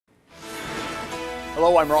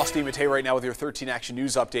Hello, I'm Ross DeMattei right now with your 13 Action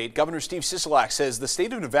News update. Governor Steve Sisolak says the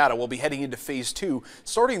state of Nevada will be heading into phase 2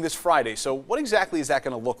 starting this Friday. So what exactly is that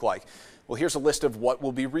going to look like? Well, here's a list of what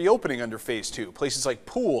will be reopening under phase 2. Places like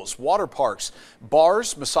pools, water parks,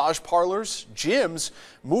 bars, massage parlors, gyms,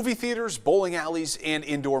 movie theaters, bowling alleys, and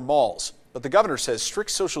indoor malls. But the governor says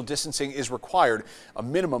strict social distancing is required, a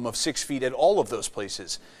minimum of 6 feet at all of those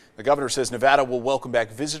places. The governor says Nevada will welcome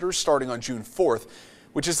back visitors starting on June 4th.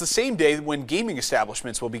 Which is the same day when gaming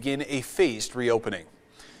establishments will begin a phased reopening.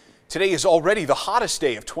 Today is already the hottest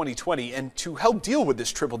day of 2020, and to help deal with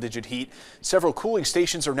this triple-digit heat, several cooling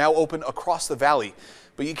stations are now open across the valley.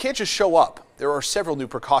 But you can't just show up. There are several new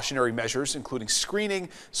precautionary measures, including screening,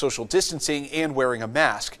 social distancing, and wearing a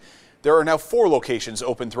mask. There are now 4 locations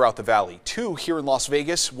open throughout the valley, 2 here in Las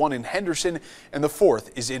Vegas, 1 in Henderson, and the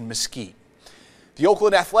 4th is in Mesquite. The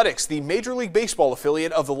Oakland Athletics, the Major League Baseball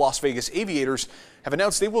affiliate of the Las Vegas Aviators, have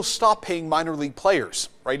announced they will stop paying minor league players.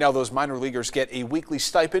 Right now, those minor leaguers get a weekly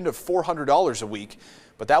stipend of $400 a week,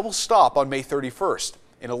 but that will stop on May 31st.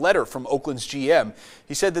 In a letter from Oakland's GM,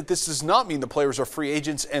 he said that this does not mean the players are free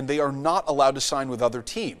agents and they are not allowed to sign with other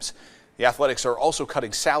teams. The Athletics are also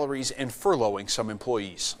cutting salaries and furloughing some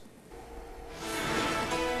employees.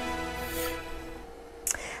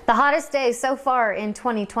 The hottest day so far in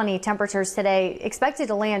 2020. Temperatures today expected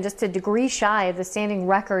to land just a degree shy of the standing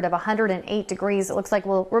record of 108 degrees. It looks like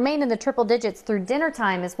we'll remain in the triple digits through dinner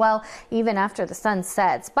time as well, even after the sun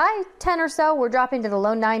sets. By 10 or so, we're dropping to the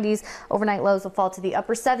low 90s. Overnight lows will fall to the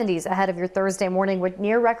upper 70s ahead of your Thursday morning, with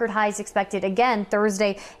near record highs expected again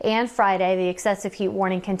Thursday and Friday. The excessive heat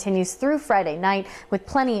warning continues through Friday night with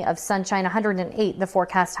plenty of sunshine. 108 the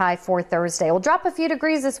forecast high for Thursday. We'll drop a few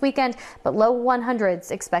degrees this weekend, but low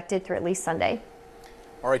 100s expected through at least Sunday.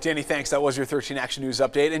 All right, Danny, thanks. That was your 13 Action News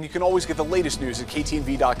update, and you can always get the latest news at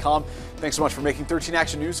ktnv.com. Thanks so much for making 13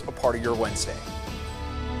 Action News a part of your Wednesday.